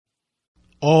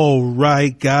All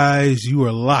right, guys, you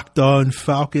are locked on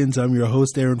Falcons. I'm your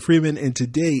host, Aaron Freeman, and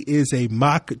today is a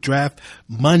mock draft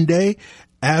Monday,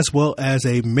 as well as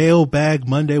a mailbag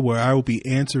Monday, where I will be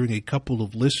answering a couple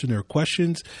of listener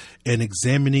questions and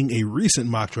examining a recent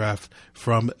mock draft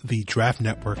from the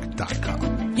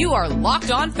draftnetwork.com. You are Locked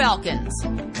On Falcons,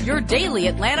 your daily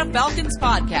Atlanta Falcons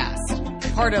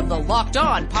podcast, part of the Locked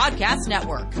On Podcast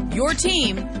Network, your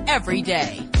team every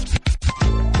day.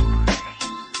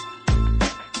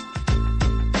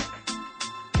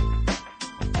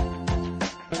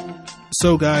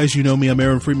 So, guys, you know me. I'm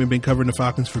Aaron Freeman, been covering the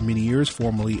Falcons for many years,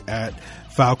 formerly at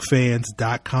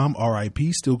FalcFans.com, RIP,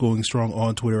 still going strong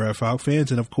on Twitter at FalcFans,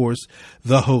 and, of course,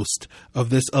 the host of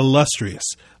this illustrious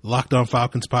Locked On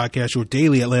Falcons podcast, your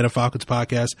daily Atlanta Falcons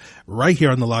podcast, right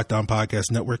here on the Locked On Podcast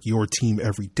Network, your team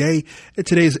every day. And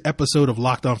today's episode of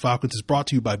Locked On Falcons is brought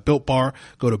to you by Built Bar.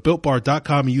 Go to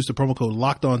BuiltBar.com and use the promo code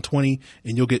LOCKEDON20,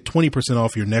 and you'll get 20%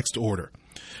 off your next order.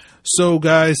 So,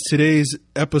 guys, today's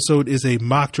episode is a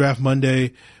mock draft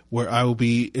Monday where I will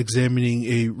be examining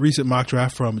a recent mock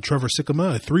draft from Trevor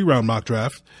Sikkema, a 3-round mock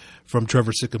draft from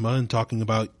Trevor Sikkema, and talking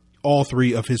about all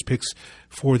 3 of his picks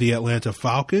for the Atlanta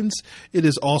Falcons. It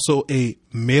is also a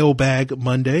mailbag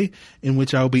Monday in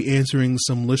which I will be answering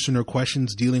some listener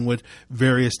questions dealing with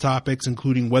various topics,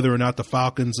 including whether or not the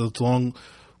Falcons, along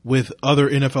with other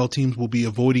NFL teams, will be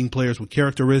avoiding players with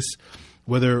character risks,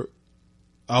 whether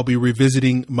I'll be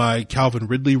revisiting my Calvin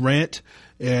Ridley rant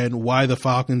and why the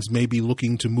Falcons may be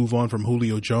looking to move on from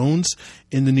Julio Jones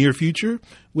in the near future,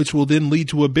 which will then lead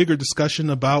to a bigger discussion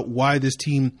about why this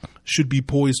team should be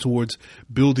poised towards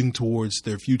building towards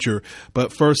their future.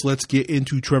 But first, let's get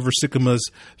into Trevor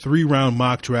Sikkema's 3-round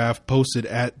mock draft posted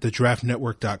at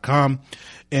thedraftnetwork.com.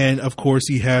 And, of course,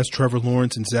 he has Trevor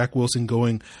Lawrence and Zach Wilson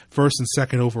going first and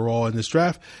second overall in this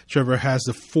draft. Trevor has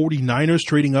the 49ers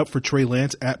trading up for Trey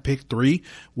Lance at pick 3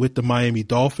 with the Miami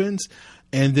Dolphins,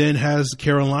 and then has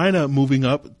Carolina moving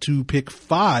up to pick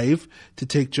 5 to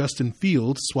take Justin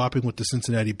Fields, swapping with the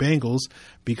Cincinnati Bengals,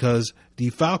 because the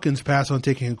Falcons pass on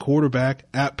taking a quarterback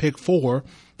at pick 4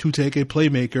 to take a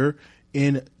playmaker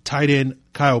in tight end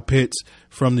Kyle Pitts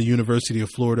from the University of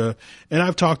Florida. And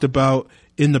I've talked about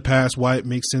in the past why it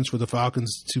makes sense for the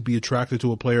Falcons to be attracted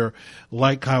to a player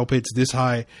like Kyle Pitts this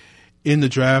high in the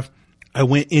draft. I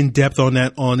went in depth on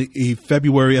that on a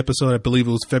February episode. I believe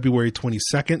it was February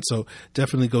 22nd. So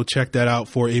definitely go check that out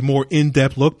for a more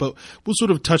in-depth look. But we'll sort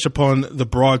of touch upon the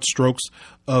broad strokes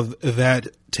of that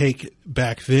take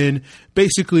back then.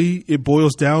 Basically, it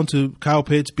boils down to Kyle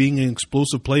Pitts being an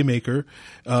explosive playmaker.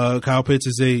 Kyle Pitts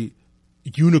is a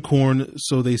unicorn,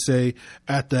 so they say,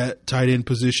 at that tight end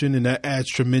position, and that adds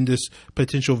tremendous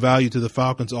potential value to the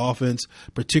Falcons offense,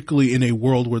 particularly in a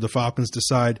world where the Falcons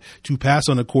decide to pass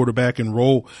on a quarterback and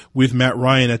roll with Matt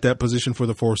Ryan at that position for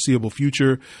the foreseeable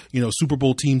future. You know, Super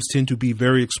Bowl teams tend to be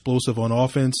very explosive on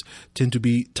offense, tend to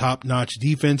be top-notch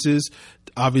defenses.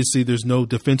 Obviously, there's no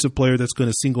defensive player that's going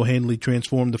to single-handedly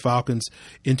transform the Falcons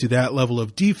into that level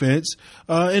of defense.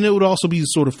 And it would also be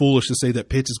sort of foolish to say that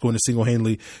Pitts is going to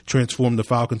single-handedly transform the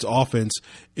Falcons offense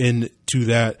into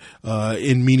that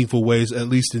in meaningful ways, at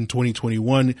least in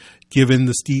 2021, given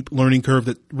the steep learning curve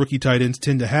that rookie tight ends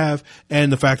tend to have,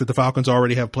 and the fact that the Falcons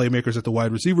already have playmakers at the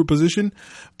wide receiver position.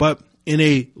 But in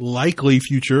a likely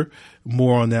future,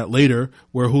 more on that later,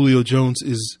 where Julio Jones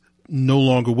is no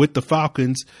longer with the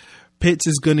Falcons, Pitts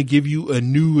is going to give you a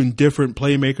new and different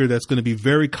playmaker that's going to be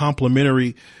very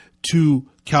complementary to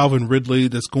Calvin Ridley,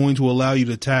 that's going to allow you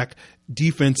to attack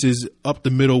defenses up the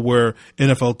middle where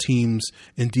NFL teams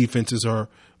and defenses are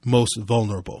most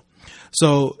vulnerable.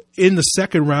 So in the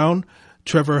second round,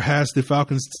 Trevor has the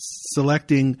Falcons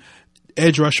selecting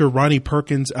edge rusher Ronnie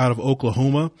Perkins out of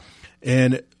Oklahoma.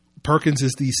 And Perkins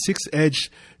is the 6th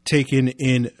edge taken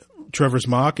in Trevor's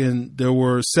mock, and there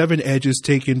were 7 edges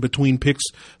taken between picks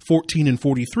 14 and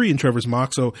 43 in Trevor's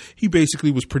mock. So he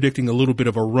basically was predicting a little bit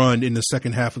of a run in the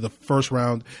second half of the first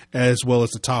round as well as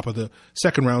the top of the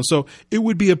second round. So it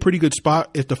would be a pretty good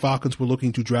spot if the Falcons were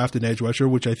looking to draft an edge rusher,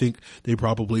 which I think they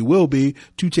probably will be,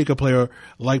 to take a player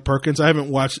like Perkins. I haven't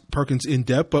watched Perkins in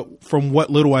depth, but from what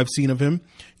little I've seen of him,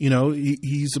 you know,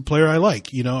 he's a player I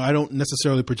like. You know, I don't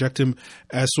necessarily project him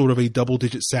as sort of a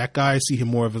double-digit sack guy. I see him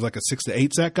more of as like a 6 to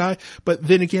 8 sack guy. But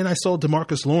then again, I saw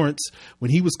DeMarcus Lawrence when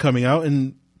he was coming out,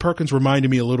 and Perkins reminded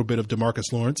me a little bit of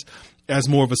DeMarcus Lawrence as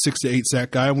more of a 6 to 8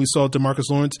 sack guy. And we saw DeMarcus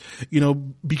Lawrence,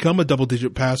 become a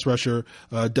double-digit pass rusher,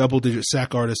 double-digit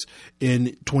sack artist in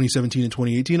 2017 and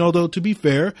 2018. Although, to be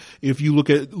fair, if you look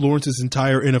at Lawrence's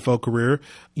entire NFL career,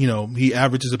 he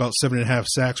averages about 7.5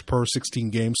 sacks per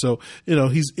 16 games. So,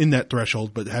 he's in that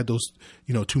threshold, but had those,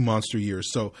 2 monster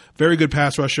years. So very good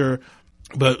pass rusher.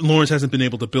 But Lawrence hasn't been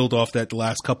able to build off that the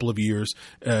last couple of years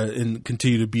and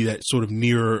continue to be that sort of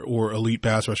near or elite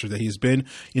pass rusher that he's been.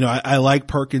 I like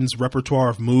Perkins' repertoire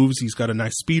of moves. He's got a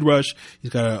nice speed rush.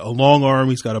 He's got a long arm.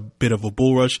 He's got a bit of a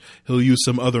bull rush. He'll use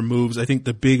some other moves. I think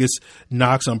the biggest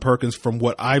knocks on Perkins from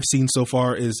what I've seen so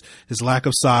far is his lack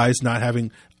of size, not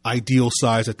having ideal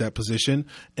size at that position,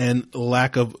 and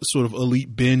lack of sort of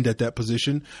elite bend at that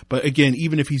position. But again,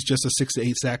 even if he's just a 6 to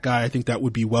 8 sack guy, I think that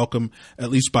would be welcome,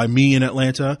 at least by me in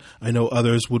Atlanta. I know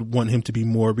others would want him to be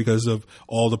more because of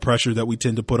all the pressure that we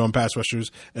tend to put on pass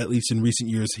rushers, at least in recent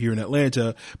years here in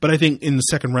Atlanta. But I think in the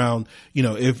second round,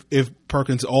 if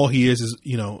Perkins, all he is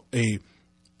a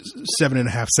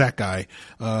 7.5 sack guy,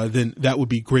 then that would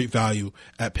be great value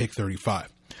at pick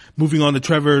 35. Moving on to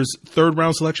Trevor's third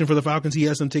round selection for the Falcons, he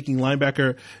has him taking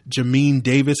linebacker Jamin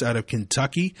Davis out of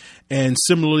Kentucky, and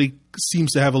similarly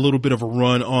seems to have a little bit of a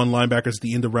run on linebackers at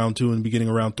the end of round 2 and beginning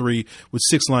of round 3, with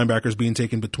 6 linebackers being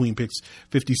taken between picks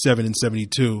 57 and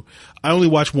 72. I only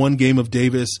watched one game of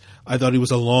Davis. I thought he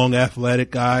was a long,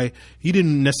 athletic guy. He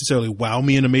didn't necessarily wow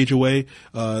me in a major way.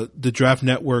 The Draft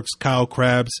Network's Kyle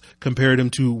Krabs compared him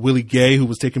to Willie Gay, who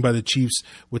was taken by the Chiefs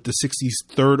with the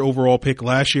 63rd overall pick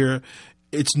last year.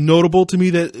 It's notable to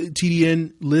me that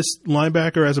TDN lists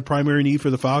linebacker as a primary need for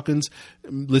the Falcons,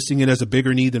 listing it as a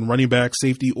bigger need than running back,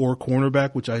 safety, or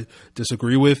cornerback, which I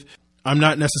disagree with. I'm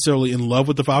not necessarily in love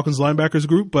with the Falcons linebackers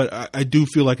group, but I do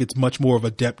feel like it's much more of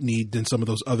a depth need than some of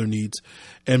those other needs.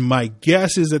 And my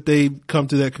guess is that they come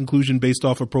to that conclusion based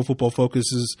off of Pro Football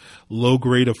Focus's low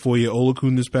grade of Foye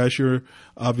Oluokun this past year.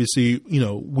 Obviously,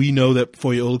 we know that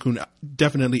Foye Oluokun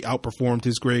definitely outperformed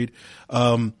his grade.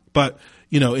 But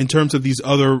in terms of these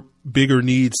other bigger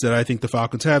needs that I think the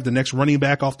Falcons have, the next running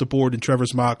back off the board in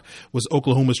Trevor's mock was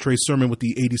Oklahoma's Trey Sermon with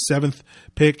the 87th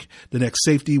pick. The next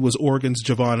safety was Oregon's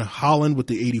Javon Holland with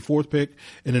the 84th pick.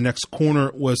 And the next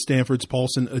corner was Stanford's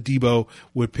Paulson Adebo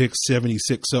with pick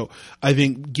 76. So I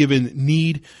think given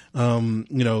need,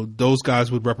 those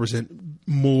guys would represent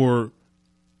more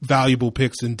valuable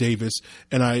picks than Davis.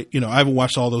 And I haven't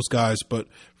watched all those guys, but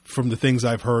from the things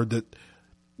I've heard, that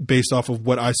based off of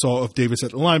what I saw of Davis at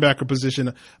the linebacker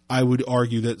position, I would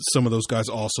argue that some of those guys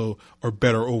also are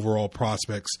better overall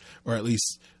prospects, or at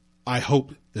least I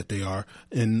hope that they are.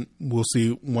 And we'll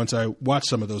see once I watch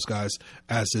some of those guys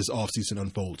as this offseason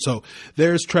unfolds. So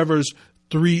there's Trevor's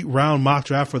 3-round mock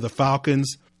draft for the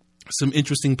Falcons. Some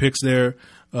interesting picks there.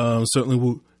 Certainly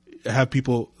will have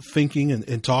people thinking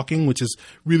and talking, which is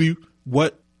really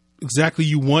what exactly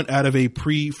you want out of a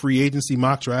pre-free agency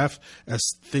mock draft, as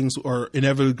things are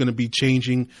inevitably going to be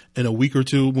changing in a week or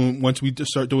two once we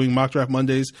start doing mock draft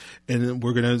Mondays, and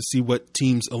we're going to see what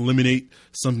teams eliminate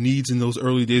some needs in those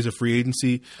early days of free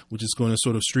agency, which is going to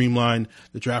sort of streamline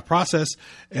the draft process.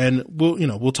 And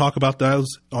we'll talk about those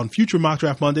on future mock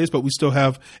draft Mondays, but we still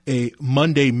have a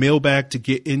Monday mailbag to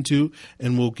get into,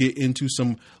 and we'll get into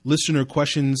some listener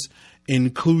questions,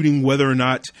 including whether or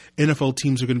not NFL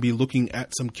teams are going to be looking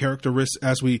at some character risks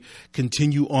as we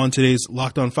continue on today's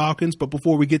Locked On Falcons. But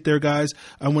before we get there, guys,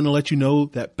 I want to let you know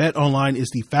that BetOnline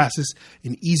is the fastest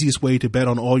and easiest way to bet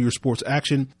on all your sports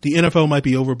action. The NFL might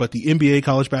be over, but the NBA,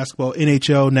 college basketball,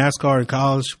 NHL, NASCAR, and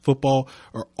college football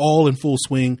are all in full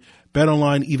swing.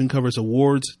 BetOnline even covers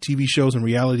awards, TV shows, and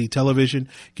reality television.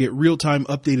 Get real-time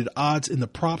updated odds and the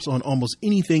props on almost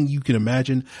anything you can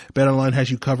imagine. BetOnline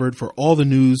has you covered for all the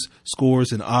news,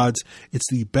 scores, and odds. It's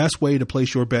the best way to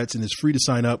place your bets, and it's free to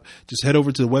sign up. Just head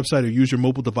over to the website or use your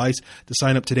mobile device to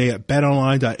sign up today at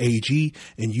betonline.ag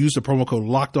and use the promo code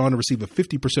LOCKEDON to receive a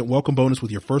 50% welcome bonus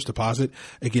with your first deposit.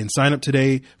 Again, sign up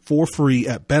today for free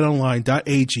at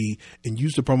betonline.ag and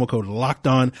use the promo code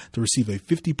LOCKEDON to receive a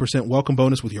 50% welcome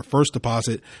bonus with your first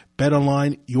deposit.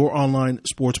 BetOnline, your online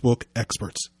sportsbook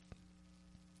experts.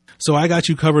 So I got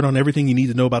you covered on everything you need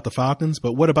to know about the Falcons,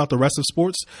 but what about the rest of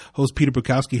sports? Host Peter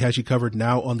Bukowski has you covered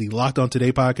now on the Locked On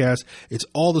Today podcast. It's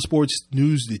all the sports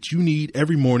news that you need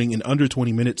every morning in under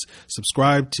 20 minutes.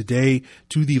 Subscribe today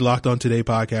to the Locked On Today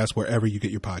podcast wherever you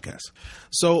get your podcasts.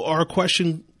 So our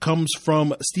question comes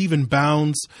from Stephen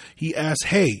Bounds. He asks,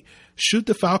 hey, should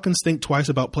the Falcons think twice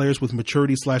about players with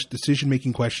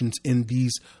maturity/decision-making questions in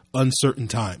these uncertain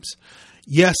times?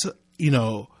 Yes,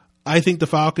 I think the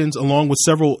Falcons, along with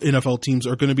several NFL teams,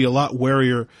 are going to be a lot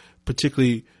warier,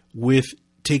 particularly with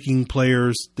taking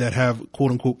players that have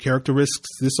quote-unquote character risks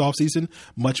this offseason,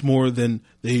 much more than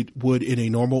they would in a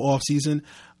normal offseason.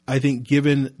 I think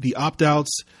given the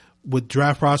opt-outs, with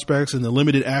draft prospects and the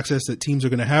limited access that teams are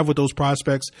going to have with those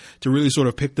prospects to really sort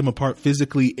of pick them apart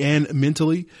physically and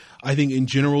mentally, I think in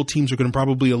general teams are going to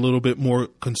probably a little bit more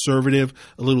conservative,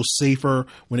 a little safer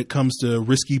when it comes to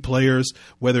risky players,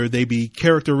 whether they be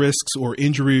character risks or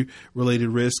injury related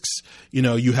risks. You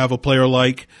know, you have a player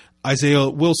like Isaiah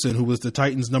Wilson, who was the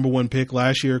Titans' #1 pick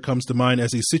last year, comes to mind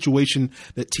as a situation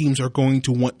that teams are going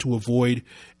to want to avoid.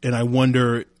 And I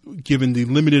wonder, given the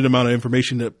limited amount of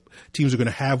information that teams are going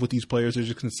to have with these players, they're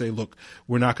just going to say, look,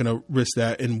 we're not going to risk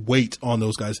that and wait on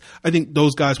those guys. I think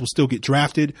those guys will still get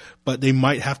drafted, but they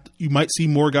might you might see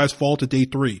more guys fall to day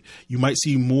 3. You might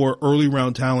see more early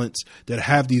round talents that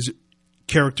have these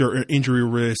character or injury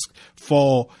risks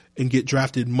fall and get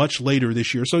drafted much later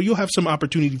this year. So you'll have some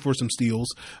opportunity for some steals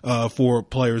for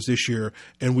players this year.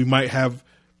 And we might have,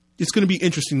 it's going to be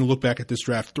interesting to look back at this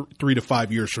draft 3 to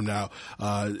 5 years from now,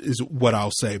 is what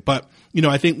I'll say. But, you know,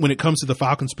 I think when it comes to the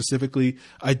Falcons specifically,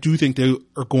 I do think they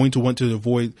are going to want to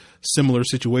avoid similar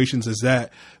situations as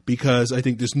that, because I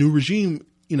think this new regime,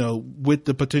 you know, with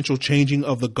the potential changing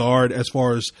of the guard as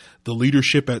far as the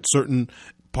leadership at certain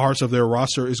parts of their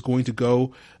roster is going to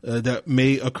go, that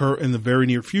may occur in the very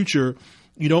near future.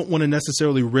 You don't want to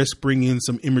necessarily risk bringing in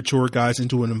some immature guys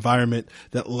into an environment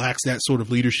that lacks that sort of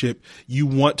leadership. You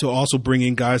want to also bring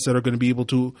in guys that are going to be able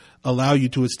to allow you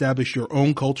to establish your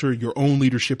own culture, your own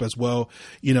leadership as well.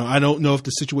 You know, I don't know if the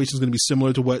situation is going to be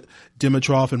similar to what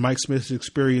Dimitroff and Mike Smith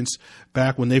experienced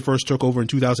back when they first took over in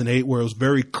 2008, where it was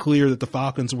very clear that the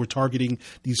Falcons were targeting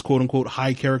these quote unquote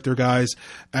high character guys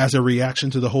as a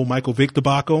reaction to the whole Michael Vick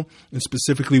debacle, and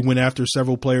specifically went after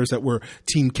several players that were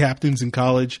team captains in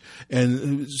college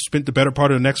and spent the better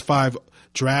part of the next 5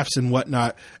 drafts and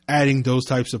whatnot, adding those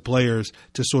types of players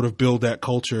to sort of build that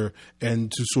culture and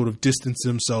to sort of distance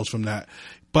themselves from that.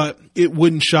 But it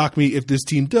wouldn't shock me if this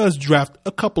team does draft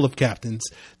a couple of captains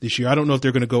this year. I don't know if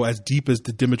they're going to go as deep as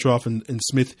the Dimitroff and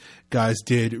Smith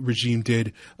regime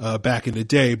did back in the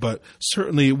day, but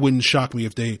certainly it wouldn't shock me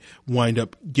if they wind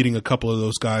up getting a couple of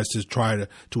those guys to try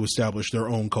to establish their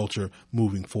own culture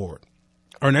moving forward.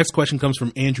 Our next question comes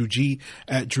from Andrew G.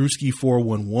 at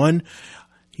Drewski411.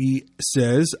 He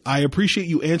says, I appreciate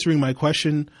you answering my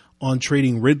question on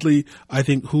trading Ridley. I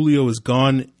think Julio is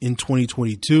gone in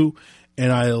 2022,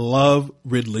 and I love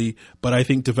Ridley, but I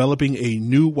think developing a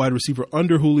new wide receiver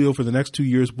under Julio for the next 2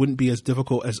 years wouldn't be as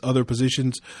difficult as other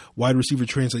positions. Wide receiver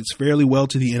translates fairly well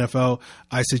to the NFL.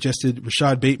 I suggested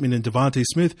Rashad Bateman and Devontae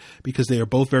Smith because they are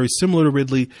both very similar to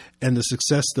Ridley and the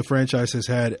success the franchise has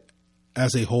had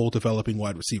as a whole developing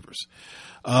wide receivers.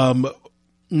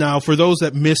 Now, for those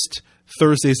that missed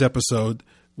Thursday's episode,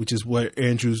 which is where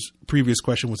Andrew's previous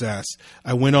question was asked,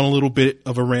 I went on a little bit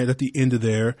of a rant at the end of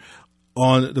there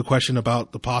on the question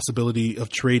about the possibility of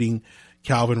trading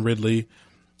Calvin Ridley.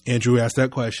 Andrew asked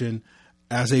that question.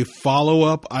 As a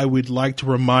follow-up, I would like to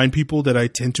remind people that I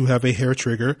tend to have a hair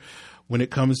trigger when it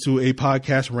comes to a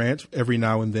podcast rant every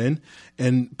now and then,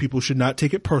 and people should not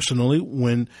take it personally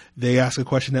when they ask a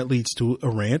question that leads to a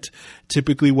rant.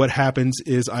 Typically what happens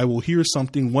is I will hear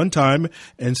something one time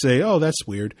and say, oh, that's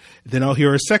weird. Then I'll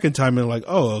hear a second time and like,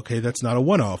 oh, okay, that's not a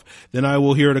one-off. Then I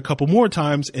will hear it a couple more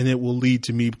times and it will lead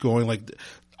to me going like,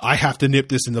 I have to nip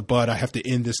this in the bud. I have to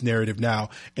end this narrative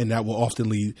now. And that will often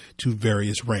lead to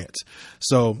various rants.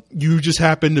 So you just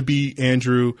happen to be,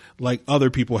 Andrew, like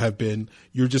other people have been.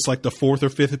 You're just like the 4th or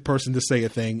 5th person to say a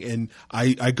thing. And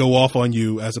I go off on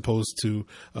you as opposed to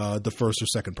the 1st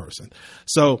or 2nd person.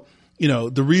 So, you know,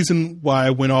 the reason why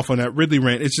I went off on that Ridley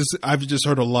rant, it's just, I've just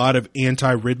heard a lot of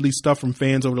anti-Ridley stuff from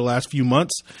fans over the last few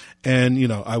months. And, you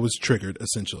know, I was triggered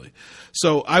essentially.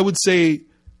 So I would say,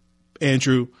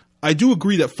 Andrew, I do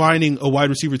agree that finding a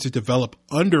wide receiver to develop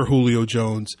under Julio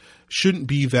Jones shouldn't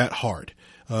be that hard.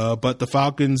 But the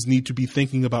Falcons need to be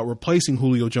thinking about replacing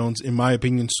Julio Jones, in my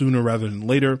opinion, sooner rather than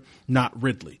later, not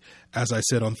Ridley, as I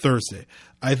said on Thursday.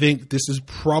 I think this is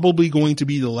probably going to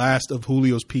be the last of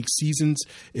Julio's peak seasons.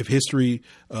 If history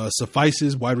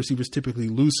suffices, wide receivers typically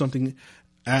lose something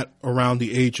at around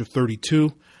the age of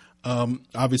 32.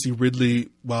 Obviously, Ridley,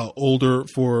 while older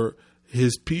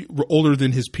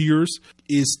than his peers,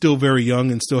 is still very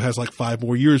young and still has like 5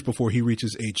 more years before he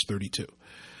reaches age 32.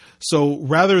 So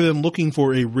rather than looking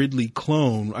for a Ridley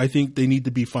clone, I think they need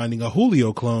to be finding a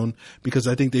Julio clone, because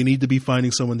I think they need to be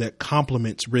finding someone that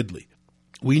complements Ridley.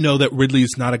 We know that Ridley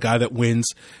is not a guy that wins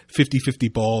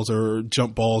 50-50 balls or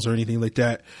jump balls or anything like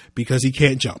that because he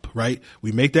can't jump, right?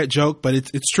 We make that joke, but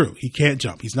it's true. He can't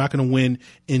jump. He's not going to win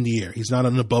in the air. He's not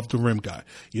an above the rim guy.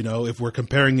 You know, if we're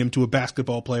comparing him to a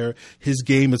basketball player, his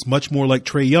game is much more like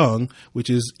Trae Young, which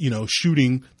is, you know,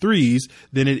 shooting threes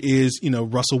than it is, you know,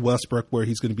 Russell Westbrook, where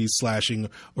he's going to be slashing,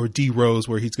 or D Rose,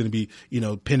 where he's going to be, you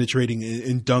know, penetrating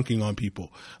and dunking on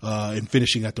people, and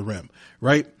finishing at the rim,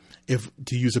 right? If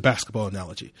to use a basketball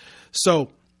analogy.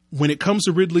 So when it comes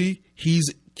to Ridley, he's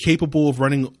capable of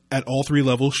running at all three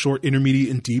levels, short, intermediate,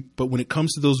 and deep. But when it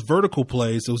comes to those vertical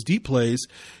plays, those deep plays,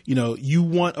 you know, you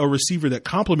want a receiver that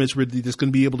complements Ridley that's going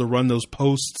to be able to run those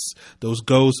posts, those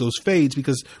goes, those fades,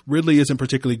 because Ridley isn't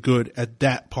particularly good at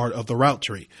that part of the route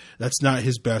tree. That's not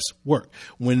his best work.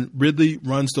 When Ridley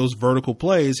runs those vertical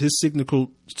plays, his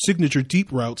signature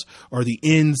deep routes are the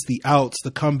ins, the outs,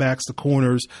 the comebacks, the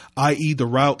corners, i.e. the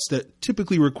routes that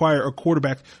typically require a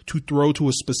quarterback to throw to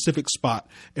a specific spot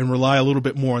and rely a little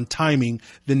bit more on timing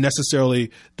than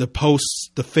necessarily the posts,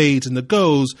 the fades, and the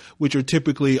goes, which are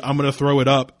typically, I'm going to throw it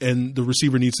up and the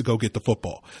receiver needs to go get the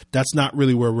football. That's not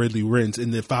really where Ridley wins.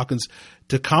 And the Falcons,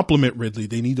 to complement Ridley,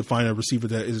 they need to find a receiver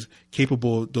that is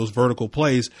capable of those vertical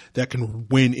plays that can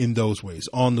win in those ways,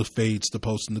 on the fades, the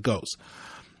posts, and the goes.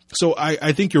 So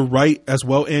I think you're right as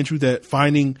well, Andrew, that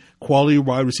finding quality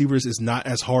wide receivers is not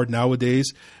as hard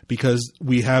nowadays because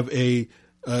we have a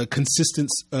consistent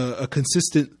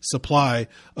supply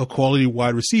of quality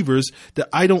wide receivers that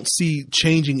I don't see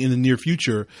changing in the near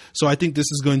future. So I think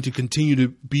this is going to continue to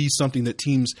be something that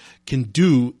teams can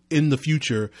do in the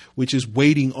future, which is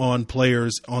waiting on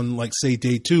players on, like, say,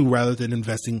 day 2 rather than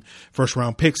investing first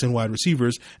round picks in wide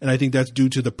receivers. And I think that's due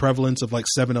to the prevalence of like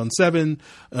 7-on-7,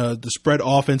 the spread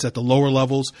offense at the lower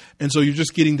levels. And so you're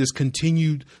just getting this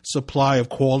continued supply of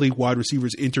quality wide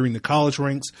receivers entering the college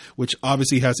ranks, which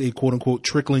obviously has a quote unquote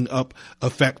trickling up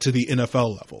effect to the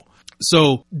NFL level.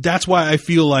 So that's why I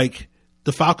feel like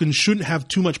the Falcons shouldn't have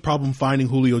too much problem finding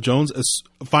Julio Jones,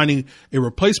 finding a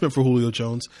replacement for Julio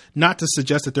Jones, not to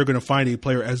suggest that they're going to find a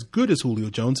player as good as Julio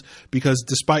Jones, because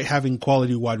despite having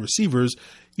quality wide receivers,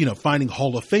 you know, finding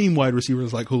Hall of Fame wide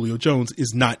receivers like Julio Jones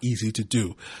is not easy to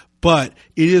do. But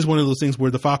it is one of those things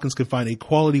where the Falcons can find a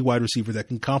quality wide receiver that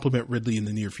can complement Ridley in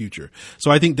the near future.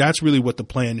 So I think that's really what the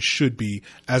plan should be,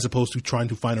 as opposed to trying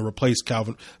to find a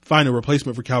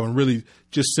replacement for Calvin Ridley,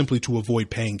 just simply to avoid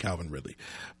paying Calvin Ridley.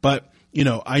 But, you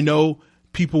know, I know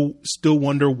people still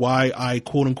wonder why I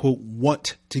quote unquote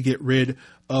want to get rid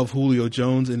of Julio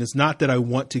Jones. And it's not that I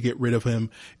want to get rid of him.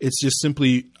 It's just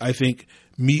simply, I think,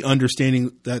 me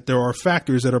understanding that there are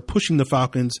factors that are pushing the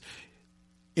Falcons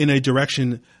in a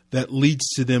direction that leads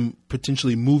to them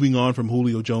potentially moving on from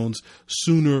Julio Jones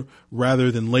sooner rather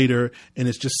than later. And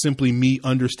it's just simply me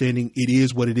understanding it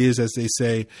is what it is, as they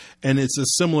say. And it's a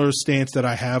similar stance that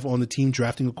I have on the team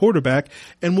drafting a quarterback.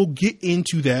 And we'll get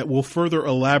into that. We'll further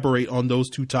elaborate on those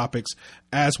two topics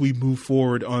as we move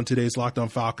forward on today's Locked On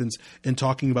Falcons and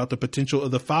talking about the potential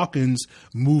of the Falcons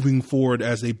moving forward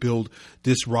as they build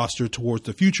this roster towards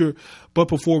the future. But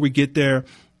before we get there,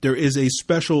 there is a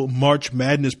special March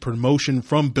Madness promotion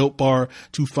from Built Bar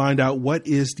to find out what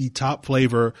is the top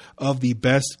flavor of the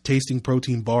best tasting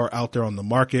protein bar out there on the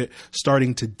market.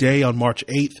 Starting today on March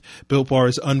 8th, Built Bar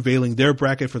is unveiling their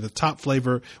bracket for the top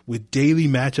flavor with daily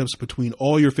matchups between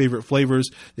all your favorite flavors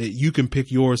that you can pick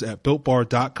yours at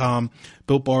BuiltBar.com.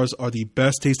 Built Bars are the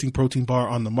best tasting protein bar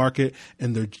on the market,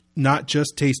 and they're not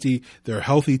just tasty, they're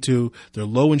healthy too. They're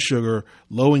low in sugar,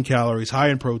 low in calories, high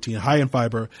in protein, high in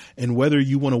fiber. And whether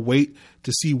you want to wait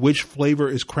to see which flavor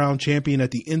is crowned champion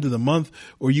at the end of the month,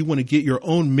 or you want to get your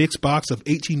own mix box of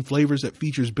 18 flavors that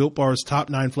features Built Bar's top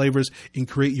 9 flavors and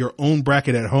create your own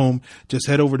bracket at home, just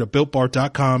head over to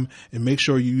BuiltBar.com and make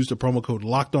sure you use the promo code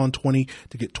LOCKEDON20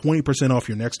 to get 20% off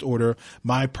your next order.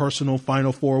 My personal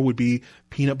final 4 would be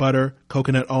peanut butter,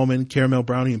 coconut almond, caramel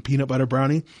brownie, and peanut butter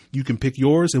brownie. You can pick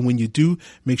yours, and when you do,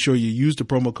 make sure you use the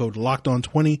promo code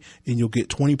LOCKEDON20 and you'll get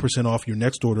 20% off your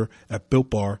next order at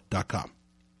BuiltBar.com.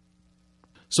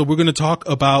 So we're going to talk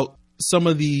about some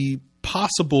of the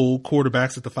possible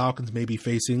quarterbacks that the Falcons may be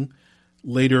facing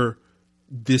later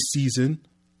this season,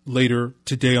 later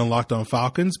today on Locked On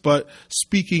Falcons. But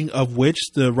speaking of which,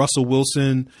 the Russell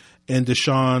Wilson and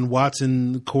Deshaun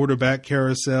Watson quarterback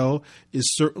carousel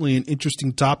is certainly an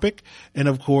interesting topic. And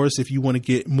of course, if you want to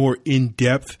get more in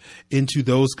depth into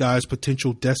those guys'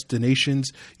 potential destinations,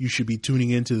 you should be tuning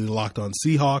into the Locked On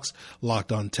Seahawks,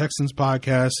 Locked On Texans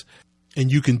podcast.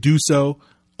 And you can do so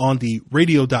on the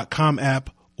radio.com app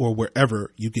or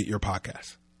wherever you get your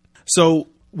podcasts. So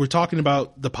we're talking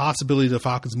about the possibility of the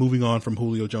Falcons moving on from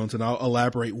Julio Jones, and I'll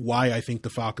elaborate why I think the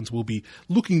Falcons will be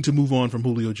looking to move on from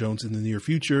Julio Jones in the near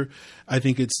future. I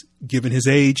think it's given his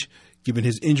age, given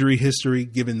his injury history,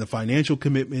 given the financial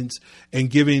commitments, and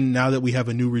given now that we have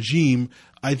a new regime,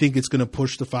 I think it's going to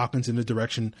push the Falcons in the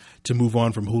direction to move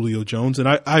on from Julio Jones. And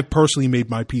I personally made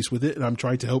my peace with it, and I'm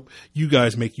trying to help you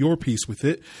guys make your peace with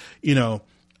it. You know,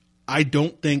 I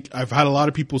don't think I've had a lot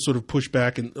of people sort of push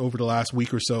back over the last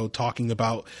week or so talking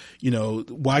about, you know,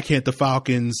 why can't the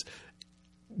Falcons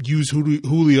use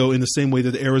Julio in the same way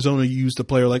that Arizona used a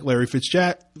player like Larry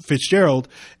Fitzgerald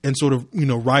and sort of, you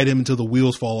know, ride him until the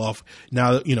wheels fall off.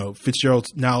 Now, you know,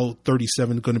 Fitzgerald's now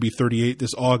 37, going to be 38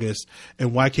 this August.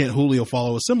 And why can't Julio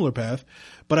follow a similar path?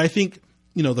 But I think,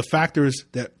 you know, the factors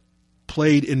that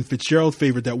played in Fitzgerald's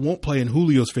favor that won't play in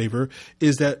Julio's favor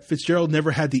is that Fitzgerald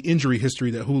never had the injury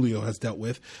history that Julio has dealt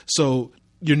with. So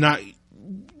you're not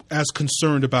as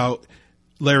concerned about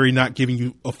Larry not giving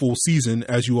you a full season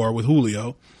as you are with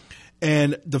Julio.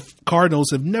 And the Cardinals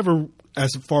have never,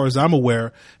 as far as I'm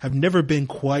aware, have never been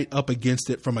quite up against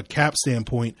it from a cap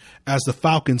standpoint as the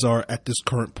Falcons are at this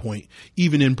current point,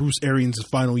 even in Bruce Arians'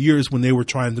 final years when they were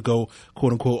trying to go,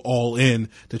 quote unquote, all in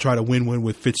to try to win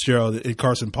with Fitzgerald and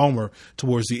Carson Palmer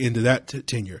towards the end of that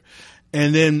tenure.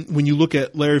 And then when you look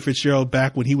at Larry Fitzgerald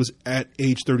back when he was at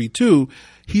age 32,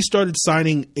 he started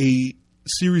signing a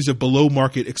series of below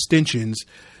market extensions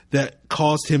that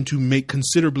caused him to make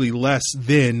considerably less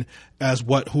than as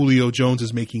what Julio Jones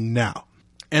is making now.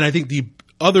 And I think the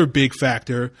other big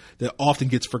factor that often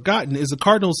gets forgotten is the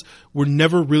Cardinals were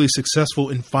never really successful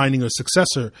in finding a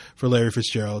successor for Larry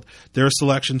Fitzgerald. There are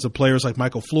selections of players like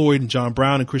Michael Floyd and John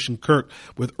Brown and Christian Kirk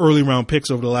with early round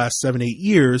picks over the last 7-8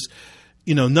 years.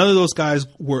 You know, none of those guys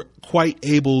were quite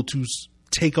able to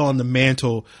take on the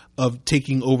mantle of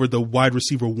taking over the wide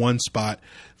receiver 1 spot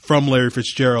from Larry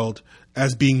Fitzgerald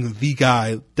as being the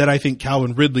guy that I think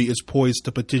Calvin Ridley is poised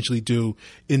to potentially do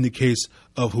in the case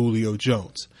of Julio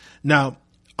Jones. Now,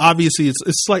 obviously, it's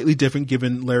slightly different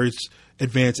given Larry's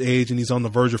advanced age and he's on the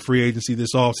verge of free agency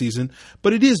this offseason,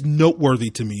 but it is noteworthy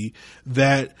to me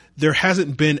that there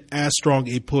hasn't been as strong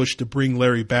a push to bring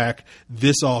Larry back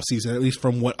this offseason, at least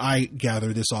from what I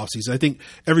gather this offseason. I think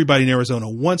everybody in Arizona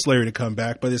wants Larry to come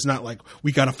back, but it's not like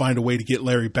we got to find a way to get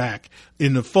Larry back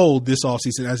in the fold this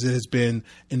offseason as it has been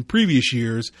in previous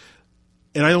years.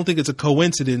 And I don't think it's a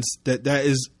coincidence that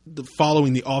is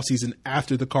following the offseason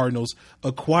after the Cardinals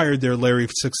acquired their Larry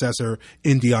successor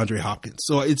in DeAndre Hopkins.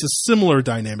 So it's a similar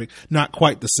dynamic, not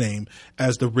quite the same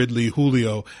as the Ridley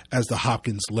Julio as the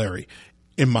Hopkins Larry,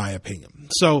 in my opinion.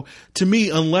 So to me,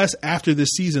 unless after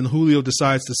this season Julio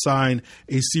decides to signing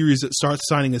a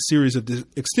series of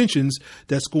extensions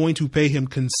that's going to pay him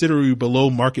considerably below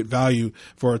market value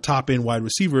for a top end wide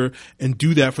receiver and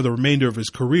do that for the remainder of his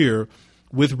career,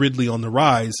 with Ridley on the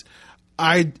rise,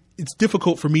 it's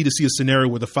difficult for me to see a scenario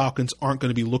where the Falcons aren't going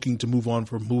to be looking to move on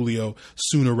from Julio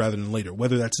sooner rather than later.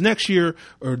 Whether that's next year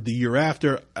or the year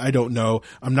after, I don't know.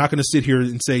 I'm not going to sit here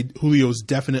and say Julio's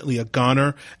definitely a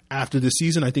goner after the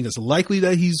season. I think it's likely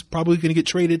that he's probably going to get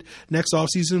traded next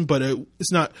offseason, but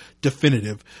it's not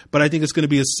definitive. But I think it's going to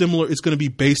be it's going to be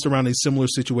based around a similar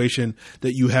situation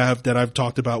that I've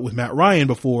talked about with Matt Ryan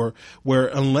before, where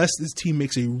unless this team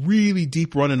makes a really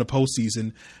deep run in the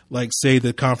postseason, like say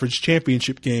the conference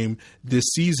championship game this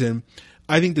season,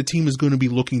 I think the team is going to be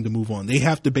looking to move on. They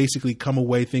have to basically come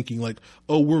away thinking like,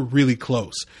 oh, we're really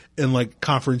close, and like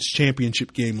conference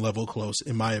championship game level close,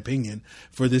 in my opinion,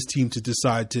 for this team to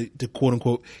decide to quote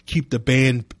unquote keep the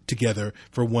band together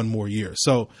for one more year.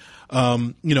 So, I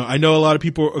know a lot of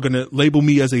people are going to label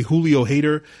me as a Julio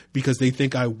hater because they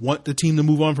think I want the team to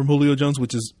move on from Julio Jones,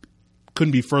 which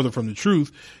couldn't be further from the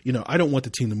truth. I don't want the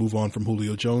team to move on from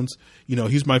Julio Jones.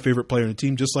 He's my favorite player in the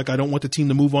team, just like I don't want the team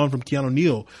to move on from Keanu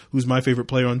Neal, who's my favorite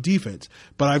player on defense.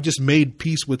 But I've just made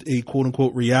peace with a quote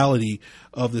unquote reality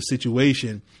of the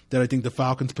situation that I think the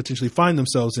Falcons potentially find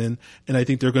themselves in. And I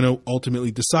think they're going to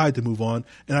ultimately decide to move on.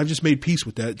 And I've just made peace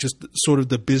with that, just sort of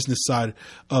the business side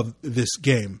of this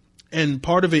game. And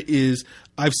part of it is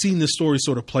I've seen this story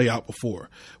sort of play out before,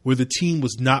 where the team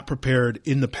was not prepared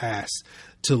in the past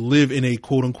to live in a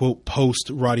quote unquote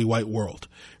post Roddy White world,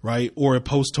 right? Or a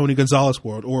post Tony Gonzalez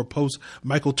world, or a post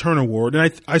Michael Turner world.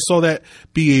 And I saw that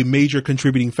be a major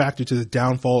contributing factor to the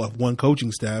downfall of one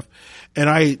coaching staff. And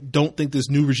I don't think this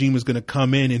new regime is going to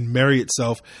come in and marry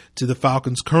itself to the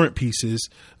Falcons' current pieces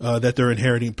that they're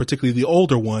inheriting, particularly the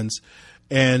older ones.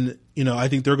 And, I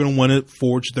think they're going to want to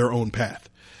forge their own path.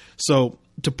 So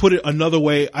to put it another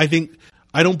way, I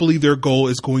don't believe their goal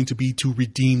is going to be to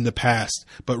redeem the past,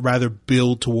 but rather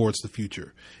build towards the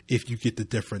future, if you get the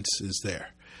differences there.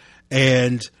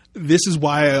 And this is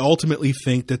why I ultimately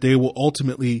think that they will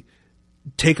ultimately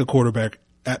take a quarterback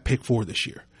at pick 4 this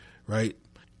year, right?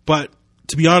 But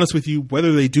to be honest with you,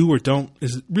 whether they do or don't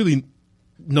is really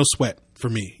no sweat for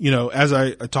me. You know, as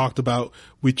I talked about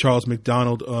with Charles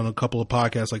McDonald on a couple of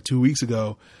podcasts like 2 weeks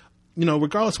ago, you know,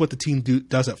 regardless of what the team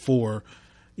does at 4,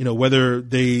 you know, whether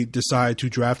they decide to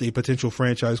draft a potential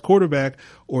franchise quarterback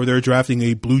or they're drafting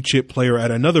a blue chip player at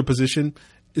another position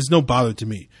is no bother to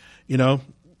me. You know,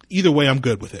 either way, I'm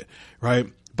good with it, right?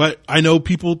 But I know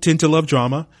people tend to love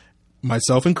drama,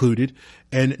 myself included,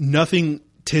 and nothing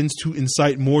tends to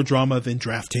incite more drama than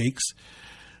draft takes,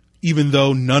 even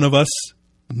though none of us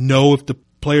know if the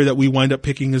player that we wind up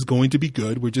picking is going to be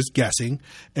good. We're just guessing,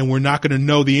 and we're not going to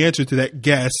know the answer to that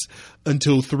guess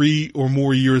until 3 or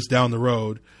more years down the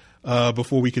road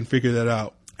before we can figure that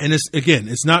out. And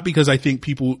it's not because I think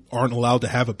people aren't allowed to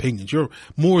have opinions. You're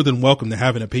more than welcome to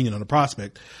have an opinion on a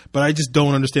prospect, but I just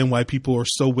don't understand why people are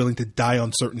so willing to die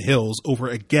on certain hills over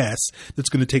a guess that's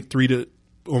going to take 3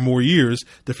 or more years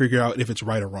to figure out if it's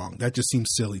right or wrong. That just seems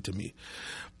silly to me.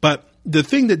 But the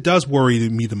thing that does worry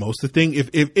me the most,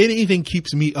 if anything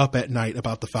keeps me up at night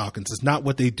about the Falcons, is not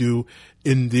what they do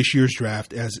in this year's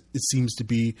draft, as it seems to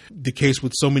be the case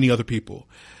with so many other people.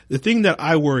 The thing that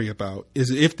I worry about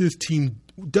is if this team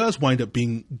does wind up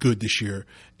being good this year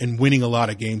and winning a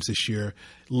lot of games this year,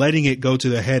 letting it go to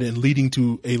the head and leading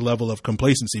to a level of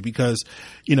complacency, because,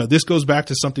 you know, this goes back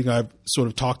to something I've sort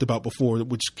of talked about before,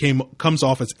 which comes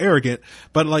off as arrogant,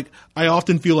 but like I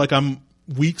often feel like I'm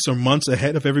weeks or months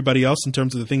ahead of everybody else in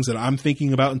terms of the things that I'm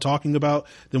thinking about and talking about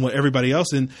than what everybody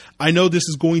else. And I know this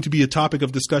is going to be a topic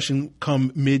of discussion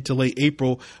come mid to late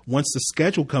April once the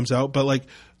schedule comes out, but like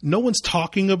no one's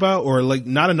talking about, or like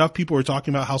not enough people are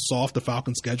talking about how soft the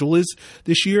Falcons schedule is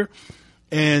this year.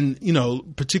 And, you know,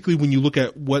 particularly when you look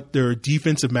at what their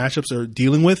defensive matchups are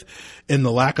dealing with and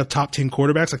the lack of top 10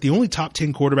 quarterbacks, like the only top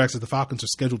 10 quarterbacks that the Falcons are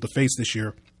scheduled to face this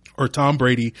year are Tom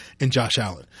Brady and Josh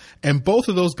Allen. And both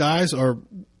of those guys are,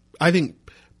 I think,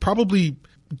 probably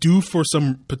due for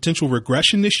some potential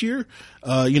regression this year.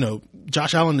 You know,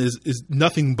 Josh Allen is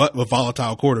nothing but a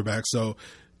volatile quarterback. So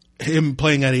him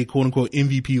playing at a quote unquote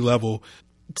MVP level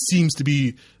seems to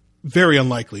be very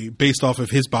unlikely based off of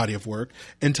his body of work.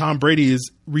 And Tom Brady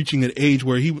is reaching an age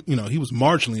where he was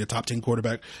marginally a top 10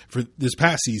 quarterback for this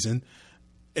past season.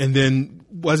 And then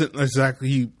wasn't exactly,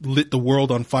 he lit the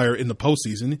world on fire in the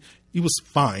postseason. He was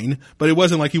fine, but it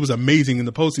wasn't like he was amazing in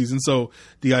the postseason. So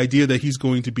the idea that he's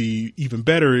going to be even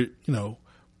better, you know,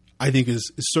 I think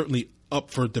is certainly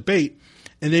up for debate.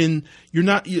 And then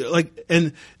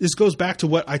and this goes back to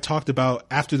what I talked about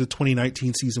after the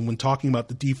 2019 season when talking about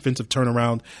the defensive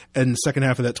turnaround and the second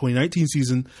half of that 2019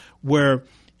 season, where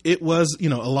it was, you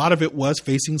know, a lot of it was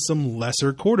facing some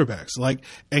lesser quarterbacks.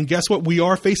 And guess what? We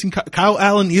are facing Kyle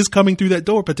Allen is coming through that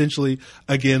door potentially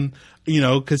again, you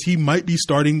know, because he might be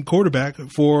starting quarterback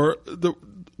for the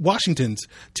Washington's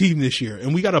team this year.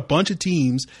 And we got a bunch of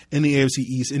teams in the AFC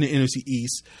East, in the NFC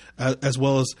East, as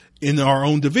well as in our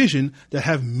own division that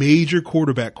have major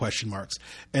quarterback question marks.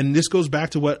 And this goes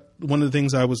back to one of the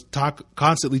things I was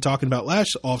constantly talking about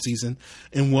last offseason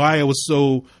and why I was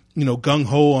so, you know,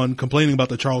 gung-ho on complaining about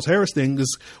the Charles Harris thing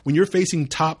is when you're facing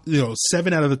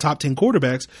 7 out of the top 10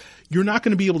 quarterbacks, you're not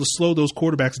going to be able to slow those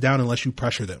quarterbacks down unless you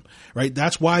pressure them, right?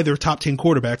 That's why they're top 10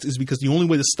 quarterbacks, is because the only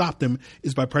way to stop them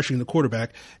is by pressuring the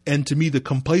quarterback. And to me, the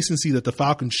complacency that the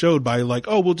Falcons showed by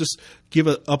we'll just give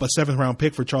up a 7th round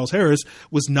pick for Charles Harris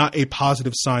was not a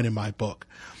positive sign in my book.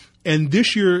 And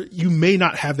this year, you may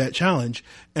not have that challenge.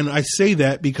 And I say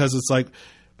that because it's like,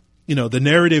 you know, the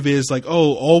narrative is like,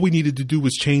 oh, all we needed to do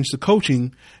was change the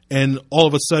coaching and all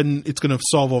of a sudden it's going to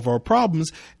solve all of our problems.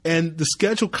 And the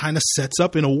schedule kind of sets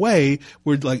up in a way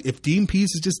where, like, if Dean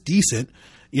Pease is just decent,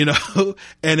 you know,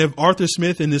 and if Arthur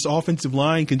Smith and this offensive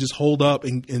line can just hold up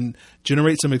and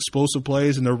generate some explosive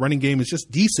plays and their running game is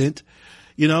just decent,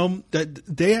 you know, that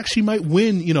they actually might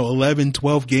win, you know, 11,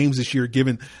 12 games this year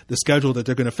given the schedule that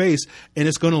they're going to face. And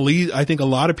it's going to lead, I think, a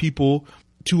lot of people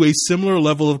to a similar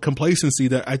level of complacency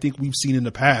that I think we've seen in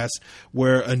the past,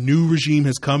 where a new regime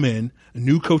has come in, a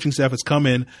new coaching staff has come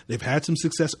in. They've had some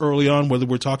success early on, whether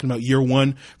we're talking about year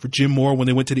 1 for Jim Moore when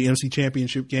they went to the NFC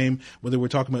Championship game, whether we're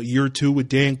talking about year 2 with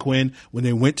Dan Quinn when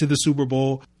they went to the Super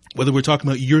Bowl, whether we're talking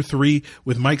about year 3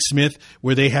 with Mike Smith,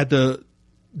 where they had the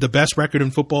the best record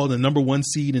in football, the number 1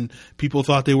 seed, and people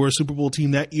thought they were a Super Bowl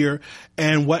team that year.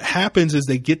 And what happens is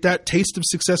they get that taste of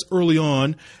success early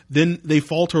on, then they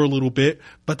falter a little bit,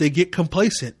 but they get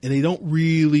complacent and they don't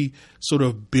really sort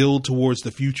of build towards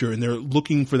the future. And they're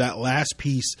looking for that last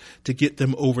piece to get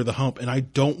them over the hump. And I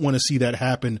don't want to see that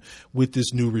happen with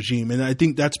this new regime. And I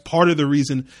think that's part of the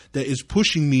reason that is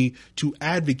pushing me to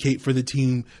advocate for the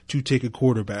team to take a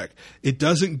quarterback. It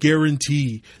doesn't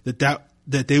guarantee that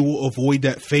they will avoid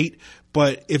that fate.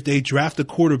 But if they draft a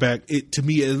quarterback, it to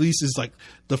me at least is like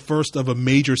the first of a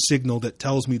major signal that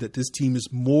tells me that this team is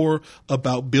more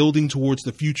about building towards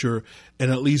the future,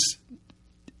 and at least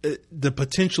the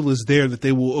potential is there that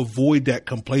they will avoid that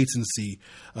complacency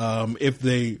if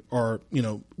they are,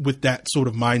 with that sort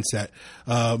of mindset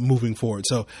moving forward.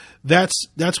 So that's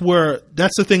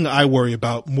the thing I worry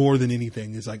about more than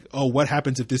anything is like, oh, what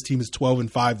happens if this team is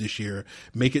 12-5 this year,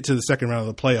 make it to the second round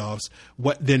of the playoffs?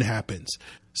 What then happens?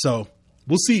 So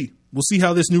we'll see. We'll see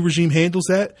how this new regime handles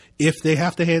that, if they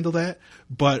have to handle that.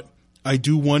 But I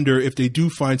do wonder if they do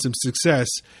find some success,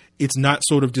 it's not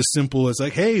sort of just simple as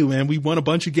like, hey, man, we won a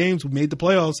bunch of games. We made the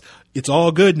playoffs. It's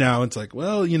all good now. It's like,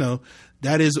 well,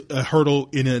 that is a hurdle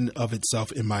in and of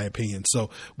itself, in my opinion.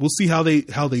 So we'll see how they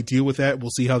deal with that.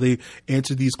 We'll see how they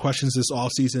answer these questions this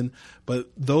offseason. But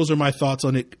those are my thoughts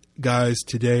on it, guys,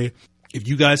 today. If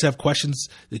you guys have questions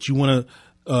that you want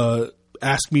to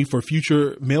ask me for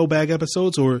future mailbag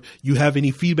episodes, or you have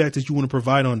any feedback that you want to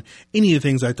provide on any of the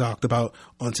things I talked about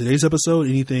on today's episode,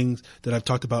 anything that I've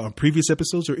talked about on previous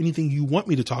episodes, or anything you want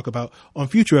me to talk about on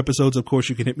future episodes, of course,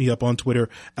 you can hit me up on Twitter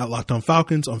at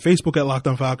LockedOnFalcons, on Facebook at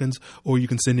LockedOnFalcons, or you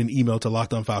can send an email to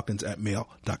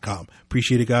LockedOnFalcons@mail.com.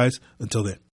 Appreciate it, guys. Until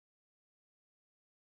then.